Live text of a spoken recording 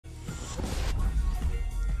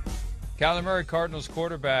Kyler Murray, Cardinals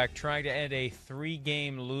quarterback, trying to end a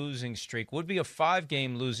 3-game losing streak. Would be a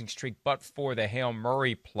 5-game losing streak, but for the Hail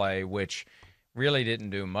Murray play, which really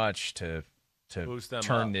didn't do much to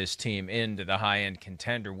turn this team into the high-end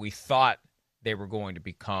contender we thought they were going to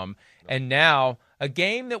become. And now, a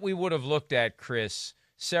game that we would have looked at, Chris,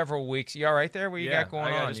 several weeks. You all right there? What you got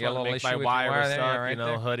going on? You got a little issue with my wire stuff, right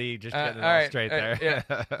hoodie, just getting it all straight there.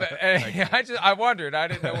 Yeah. I wondered. I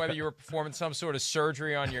didn't know whether you were performing some sort of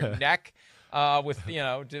surgery on your neck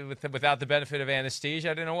without the benefit of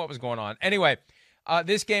anesthesia. I didn't know what was going on. Anyway,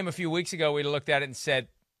 this game a few weeks ago, we looked at it and said,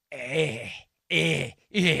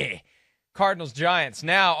 Cardinals, Giants.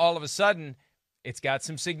 Now, all of a sudden, it's got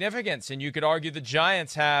some significance, and you could argue the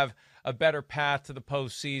Giants have a better path to the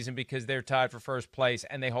postseason because they're tied for first place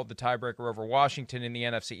and they hold the tiebreaker over Washington in the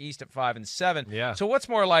NFC East at 5-7. Yeah. So what's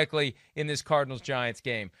more likely in this Cardinals-Giants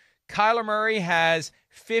game? Kyler Murray has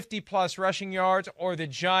 50-plus rushing yards, or the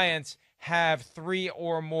Giants have 3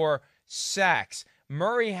 or more sacks.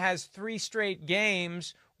 Murray has 3 straight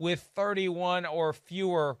games with 31 or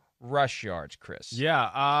fewer rush yards, Chris. Yeah,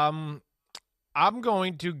 I'm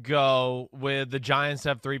going to go with the Giants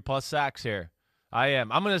have 3+ sacks here. I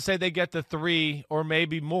am. I'm going to say they get to 3 or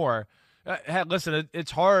maybe more. Listen,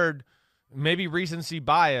 it's hard, maybe recency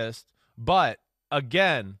biased, but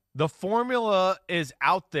again, the formula is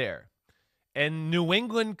out there. And New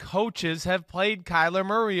England coaches have played Kyler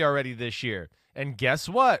Murray already this year. And guess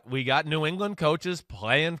what? We got New England coaches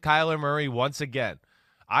playing Kyler Murray once again.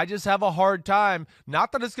 I just have a hard time.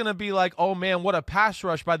 Not that it's going to be like, oh, man, what a pass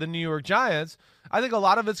rush by the New York Giants. I think a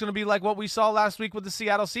lot of it's going to be like what we saw last week with the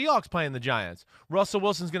Seattle Seahawks playing the Giants. Russell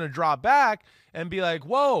Wilson's going to drop back and be like,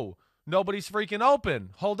 whoa, nobody's freaking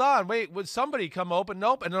open. Hold on. Wait, would somebody come open?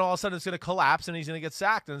 Nope. And then all of a sudden it's going to collapse and he's going to get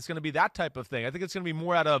sacked. And it's going to be that type of thing. I think it's going to be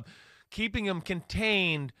more out of keeping him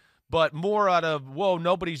contained, but more out of, whoa,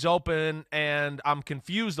 nobody's open and I'm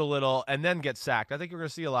confused a little, and then get sacked. I think you're going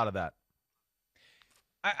to see a lot of that.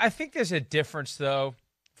 I think there's a difference, though,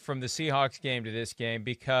 from the Seahawks game to this game,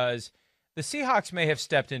 because the Seahawks may have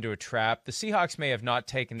stepped into a trap. The Seahawks may have not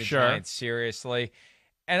taken the Giants seriously.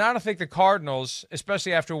 And I don't think the Cardinals,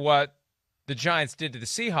 especially after what the Giants did to the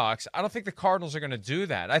Seahawks, I don't think the Cardinals are going to do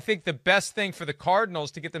that. I think the best thing for the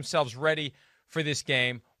Cardinals to get themselves ready for this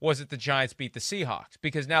game was that the Giants beat the Seahawks,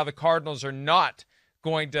 because now the Cardinals are not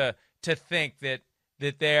going to think that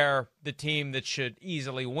they're the team that should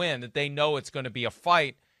easily win, that they know it's going to be a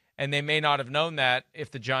fight, and they may not have known that if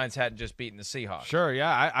the Giants hadn't just beaten the Seahawks. Sure,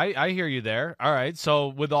 yeah, I hear you there. All right, so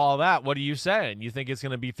with all that, what are you saying? You think it's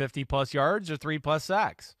going to be 50-plus yards or 3+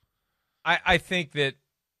 sacks? I think that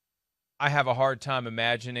I have a hard time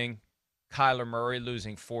imagining Kyler Murray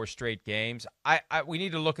losing 4 straight games. We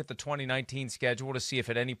need to look at the 2019 schedule to see if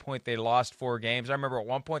at any point they lost 4 games. I remember at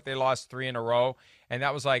one point they lost 3 in a row, and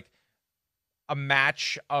that was like a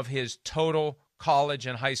match of his total college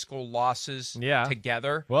and high school losses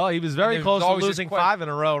together. Well, he was very close to losing 5 in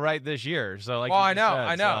a row right this year. So, like, I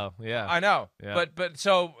know. Yeah. But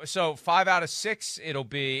so 5 out of 6 it'll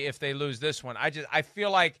be if they lose this one. I feel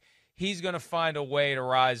like he's going to find a way to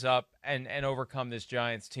rise up and overcome this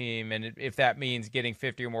Giants team, and if that means getting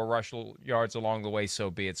 50 or more rushing yards along the way, so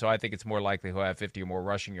be it. So I think it's more likely he'll have 50 or more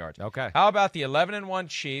rushing yards. Okay. How about the 11-1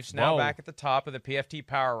 Chiefs, now back at the top of the PFT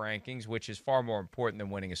power rankings, which is far more important than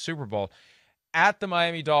winning a Super Bowl, at the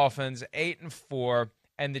Miami Dolphins, 8-4,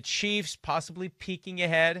 and the Chiefs possibly peeking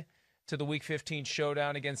ahead to the Week 15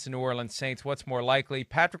 showdown against the New Orleans Saints. What's more likely?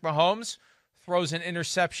 Patrick Mahomes throws an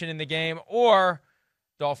interception in the game, or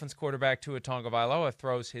Dolphins quarterback Tua Tagovailoa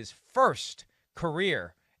throws his first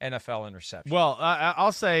career NFL interception? Well,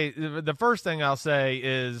 I'll say the first thing I'll say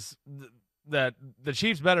is that the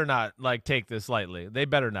Chiefs better not take this lightly. They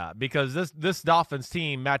better not, because this Dolphins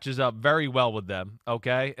team matches up very well with them,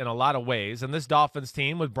 okay, in a lot of ways. And this Dolphins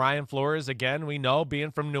team with Brian Flores, again, we know,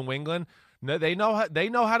 being from New England, they know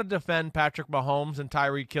how to defend Patrick Mahomes and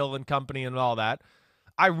Tyreek Hill and company and all that.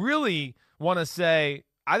 I really want to say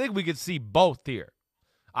I think we could see both here.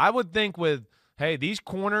 I would think with, hey, these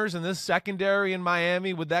corners and this secondary in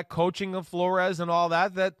Miami with that coaching of Flores and all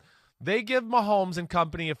that they give Mahomes and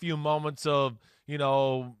company a few moments of,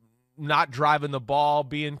 not driving the ball,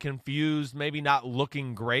 being confused, maybe not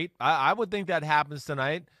looking great. I would think that happens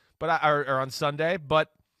tonight, or on Sunday.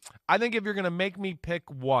 But I think if you're going to make me pick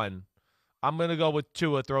one, I'm going to go with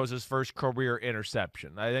Tua throws his first career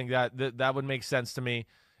interception. I think that would make sense to me.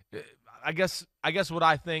 I guess what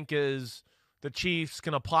I think is the Chiefs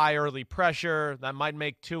can apply early pressure. That might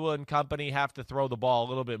make Tua and company have to throw the ball a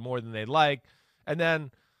little bit more than they'd like. And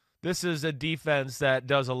then this is a defense that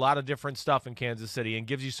does a lot of different stuff in Kansas City and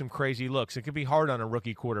gives you some crazy looks. It could be hard on a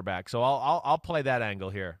rookie quarterback. So I'll play that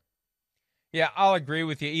angle here. Yeah, I'll agree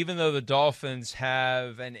with you. Even though the Dolphins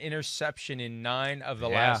have an interception in 9 of the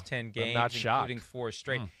last 10 I'm not games, including shocked. 4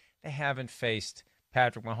 straight, they haven't faced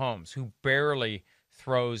Patrick Mahomes, who barely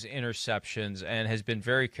throws interceptions and has been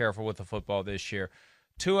very careful with the football this year.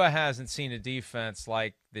 Tua hasn't seen a defense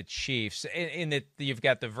like the Chiefs in that you've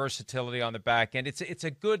got the versatility on the back end. It's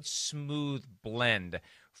a good, smooth blend,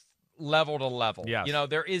 level to level. Yes. You know,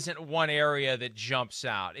 there isn't one area that jumps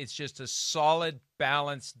out. It's just a solid,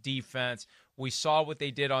 balanced defense. We saw what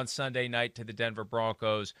they did on Sunday night to the Denver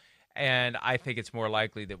Broncos, and I think it's more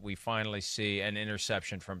likely that we finally see an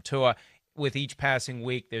interception from Tua. With each passing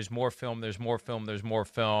week, there's more film, there's more film, there's more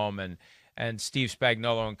film, and Steve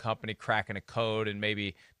Spagnuolo and company cracking a code and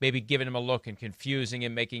maybe giving him a look and confusing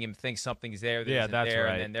him, making him think something's there that isn't there,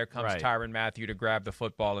 right. and then there comes Right. Tyrann Mathieu to grab the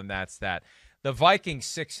football, and that's that. The Vikings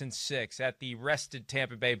 6-6 at the rested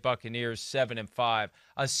Tampa Bay Buccaneers 7-5.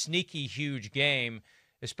 A sneaky huge game,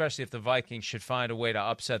 especially if the Vikings should find a way to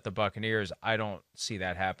upset the Buccaneers. I don't see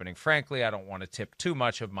that happening. Frankly, I don't want to tip too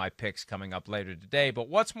much of my picks coming up later today. But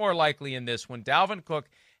what's more likely in this one? Dalvin Cook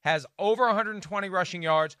has over 120 rushing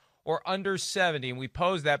yards or under 70. And we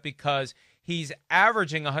pose that because he's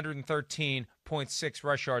averaging 113.6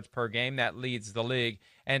 rush yards per game. That leads the league.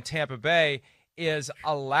 And Tampa Bay is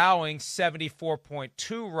allowing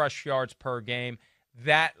 74.2 rush yards per game.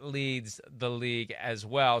 That leads the league as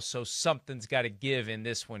well. So something's got to give in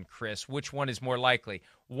this one, Chris. Which one is more likely,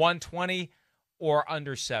 120 or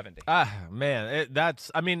under 70? Man,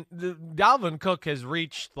 Dalvin Cook has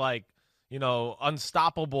reached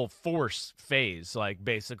unstoppable force phase,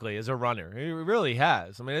 basically as a runner. He really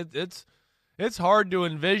has. I mean, it's hard to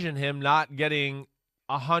envision him not getting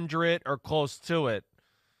 100 or close to it.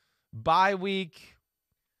 Bye week,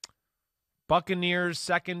 Buccaneers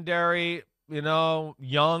secondary,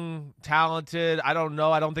 young, talented. I don't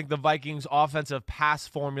know. I don't think the Vikings offensive pass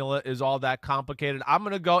formula is all that complicated. I'm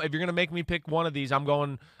going to go, if you're going to make me pick one of these, I'm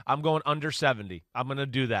going under 70. I'm going to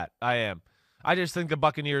do that. I am. I just think the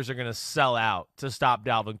Buccaneers are going to sell out to stop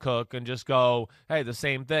Dalvin Cook and just go, hey, the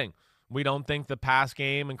same thing. We don't think the pass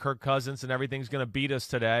game and Kirk Cousins and everything's going to beat us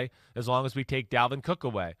today as long as we take Dalvin Cook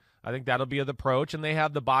away. I think that'll be the approach, and they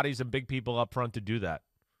have the bodies and big people up front to do that.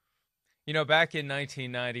 Back in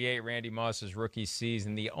 1998, Randy Moss's rookie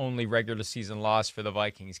season, the only regular season loss for the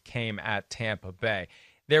Vikings came at Tampa Bay.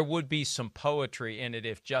 There would be some poetry in it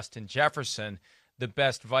if Justin Jefferson, the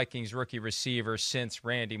best Vikings rookie receiver since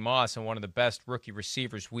Randy Moss and one of the best rookie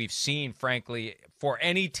receivers we've seen, frankly, for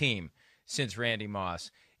any team since Randy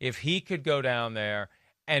Moss, if he could go down there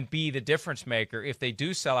and be the difference maker if they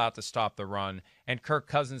do sell out to stop the run and Kirk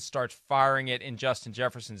Cousins starts firing it in Justin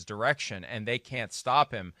Jefferson's direction and they can't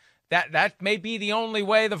stop him, that may be the only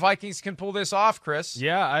way the Vikings can pull this off, Chris.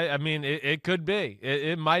 Yeah, I mean, it could be.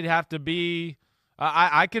 It might have to be.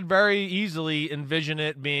 I could very easily envision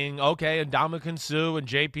it being, okay, and Ndamukong Suh and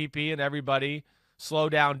JPP and everybody slow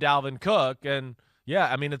down Dalvin Cook. And, yeah,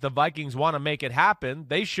 I mean, if the Vikings want to make it happen,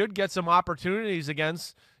 they should get some opportunities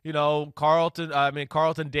against,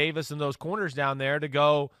 Carlton Davis and those corners down there to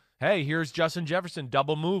go, hey, here's Justin Jefferson,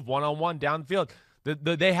 double move, one-on-one down the field.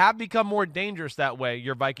 They have become more dangerous that way,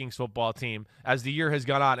 your Vikings football team, as the year has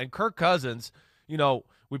gone on. And Kirk Cousins,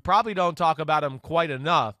 we probably don't talk about him quite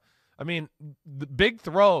enough. I mean, the big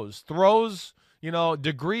throws,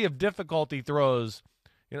 degree of difficulty throws.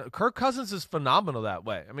 Kirk Cousins is phenomenal that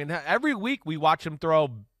way. I mean, every week we watch him throw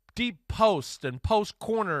deep posts and post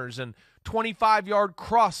corners and 25-yard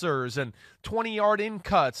crossers and 20-yard in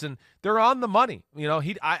cuts, and they're on the money.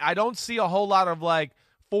 I don't see a whole lot of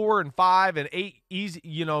 4 and 5 and 8 easy,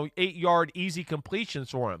 8-yard easy completions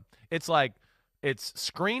for him. It's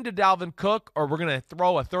screen to Dalvin Cook or we're going to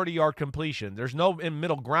throw a 30-yard completion. There's no in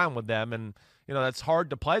middle ground with them, and that's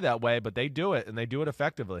hard to play that way, but they do it and they do it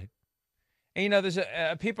effectively. And there's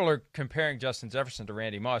people are comparing Justin Jefferson to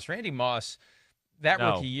Randy Moss. Randy Moss,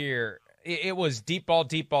 rookie year, it was deep ball,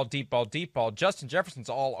 deep ball, deep ball, deep ball. Justin Jefferson's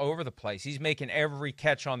all over the place. He's making every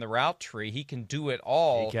catch on the route tree. He can do it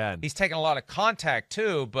all. He can. He's taking a lot of contact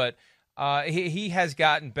too, but he has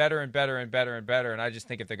gotten better and better and better and better, and I just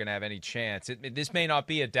think if they're going to have any chance, this may not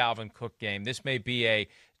be a Dalvin Cook game. This may be a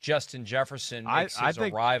Justin Jefferson mixes a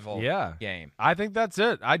rival game. I think that's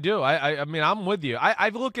it. I do. I mean, I'm with you. I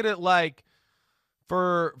look at it like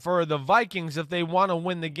for the Vikings, if they want to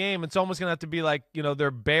win the game, it's almost going to have to be like, their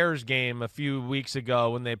Bears game a few weeks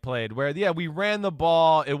ago when they played, where, we ran the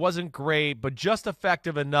ball. It wasn't great, but just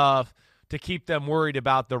effective enough to keep them worried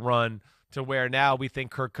about the run, to where now we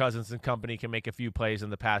think Kirk Cousins and company can make a few plays in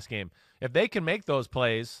the pass game. If they can make those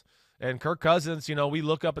plays, and Kirk Cousins, we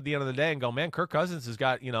look up at the end of the day and go, man, Kirk Cousins has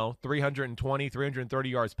got, 320, 330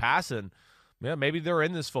 yards passing. Yeah, maybe they're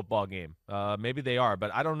in this football game. Maybe they are,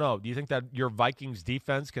 but I don't know. Do you think that your Vikings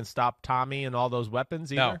defense can stop Tommy and all those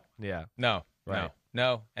weapons either? No. Yeah. No. Right.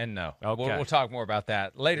 No, and no. Okay. We'll talk more about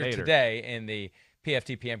that later today in the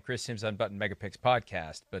PFTPM Chris Simms Unbuttoned Megapicks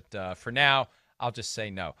podcast. But for now, I'll just say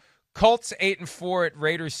no. Colts 8-4 at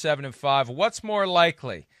Raiders 7-5. What's more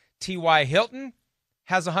likely? T.Y. Hilton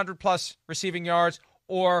has 100-plus receiving yards,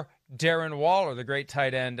 or Darren Waller, the great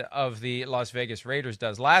tight end of the Las Vegas Raiders,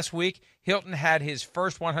 does. Last week, Hilton had his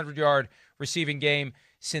first 100-yard receiving game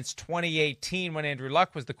since 2018 when Andrew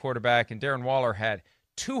Luck was the quarterback, and Darren Waller had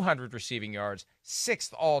 200 receiving yards,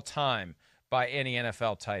 sixth all-time by any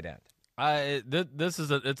NFL tight end. I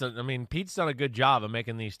mean, Pete's done a good job of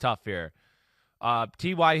making these tough here.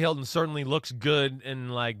 T.Y. Hilton certainly looks good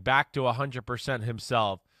and like back to 100%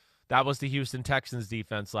 himself. That was the Houston Texans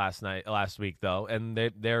defense last week, though, and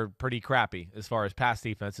they're pretty crappy as far as pass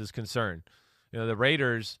defense is concerned. You know, the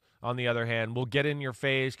Raiders, on the other hand, will get in your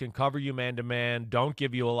face, can cover you man-to-man, don't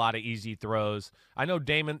give you a lot of easy throws. I know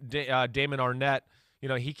Damon Arnett, you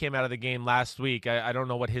know, he came out of the game last week. I don't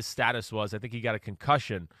know what his status was. I think he got a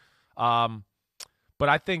concussion. But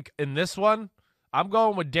I think in this one, I'm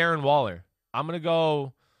going with Darren Waller. I'm going to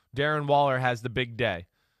go Darren Waller has the big day.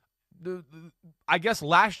 I guess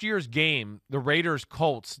last year's game, the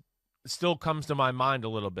Raiders-Colts, still comes to my mind a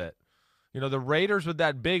little bit. You know, the Raiders with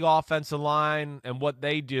that big offensive line and what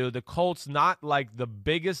they do, the Colts not like the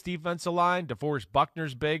biggest defensive line. DeForest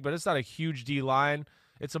Buckner's big, but it's not a huge D-line.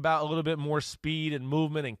 It's about a little bit more speed and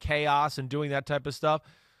movement and chaos and doing that type of stuff.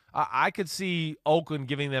 I could see Oakland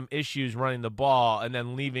giving them issues running the ball and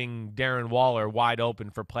then leaving Darren Waller wide open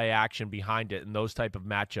for play action behind it and those type of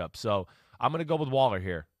matchups. So I'm going to go with Waller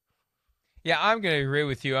here. Yeah, I'm going to agree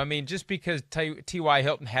with you. I mean, just because T.Y.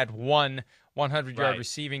 Hilton had one 100-yard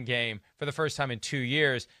receiving game for the first time in 2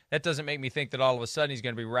 years, that doesn't make me think that all of a sudden he's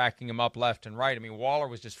going to be racking them up left and right. I mean, Waller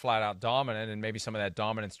was just flat-out dominant, and maybe some of that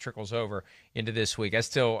dominance trickles over into this week. I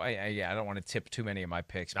don't want to tip too many of my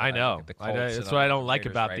picks. I know. That's what I don't like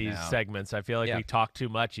about these segments. I feel like we talk too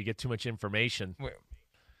much. You get too much information.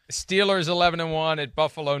 Steelers 11-1 at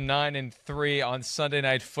Buffalo 9-3 on Sunday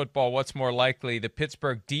Night Football. What's more likely? The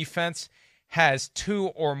Pittsburgh defense has 2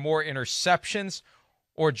 or more interceptions,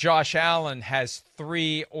 or Josh Allen has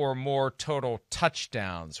 3 or more total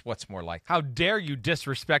touchdowns. What's more likely? How dare you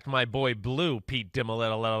disrespect my boy Blue, Pete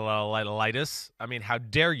Dimolitalitis? I mean, how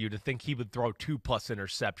dare you to think he would throw 2+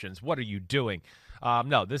 interceptions? What are you doing?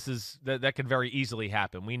 No, this is that could very easily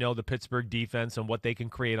happen. We know the Pittsburgh defense and what they can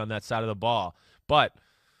create on that side of the ball. But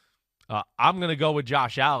I'm going to go with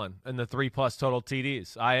Josh Allen and the 3+ total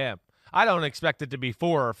TDs. I am. I don't expect it to be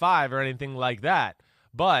 4 or 5 or anything like that,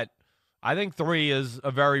 but I think 3 is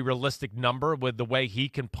a very realistic number with the way he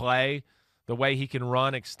can play, the way he can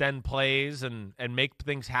run, extend plays, and make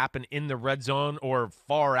things happen in the red zone or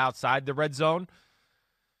far outside the red zone.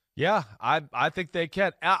 Yeah, I think they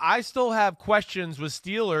can. I still have questions with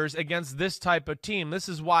Steelers against this type of team. This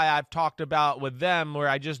is why I've talked about with them where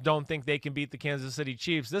I just don't think they can beat the Kansas City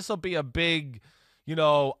Chiefs. This will be a big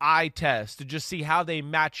eye test to just see how they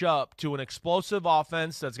match up to an explosive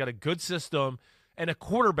offense that's got a good system and a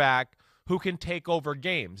quarterback who can take over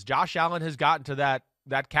games. Josh Allen has gotten to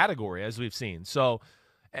that category, as we've seen. So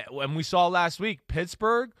when we saw last week,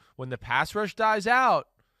 Pittsburgh, when the pass rush dies out,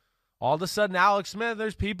 all of a sudden, Alex Smith,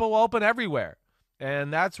 there's people open everywhere.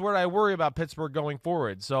 And that's where I worry about Pittsburgh going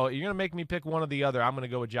forward. So you're going to make me pick one or the other. I'm going to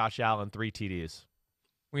go with Josh Allen, 3 TDs.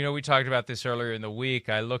 We talked about this earlier in the week.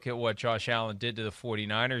 I look at what Josh Allen did to the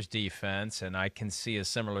 49ers defense, and I can see a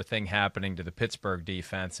similar thing happening to the Pittsburgh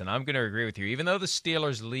defense. And I'm going to agree with you. Even though the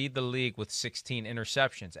Steelers lead the league with 16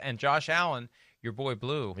 interceptions, and Josh Allen, your boy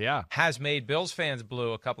Blue, has made Bills fans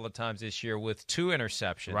blue a couple of times this year with 2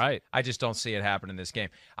 interceptions. Right. I just don't see it happen in this game.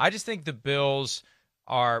 I just think the Bills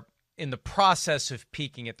are in the process of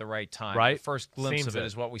peaking at the right time. Right. The first glimpse of it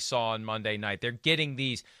is what we saw on Monday night. They're getting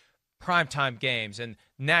these primetime games and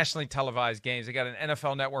nationally televised games. They got an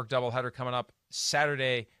NFL Network doubleheader coming up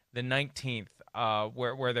Saturday the 19th,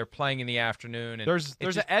 where they're playing in the afternoon. And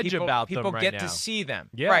there's an edge about them right now. People get to see them.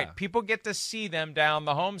 Yeah. Right. People get to see them down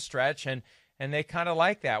the home stretch, and they kind of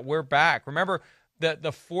like that. We're back. Remember the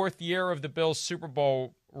 4th year of the Bills Super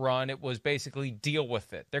Bowl run, it was basically deal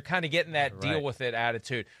with it. They're kind of getting that deal with it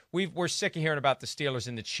attitude. We're sick of hearing about the Steelers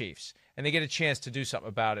and the Chiefs, and they get a chance to do something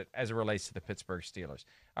about it as it relates to the Pittsburgh Steelers.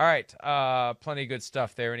 All right, plenty of good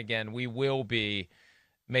stuff there. And again, we will be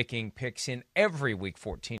making picks in every Week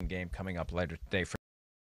 14 game coming up later today.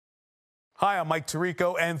 Hi, I'm Mike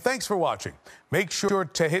Tirico, and thanks for watching. Make sure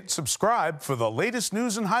to hit subscribe for the latest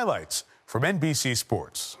news and highlights from NBC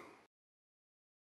Sports.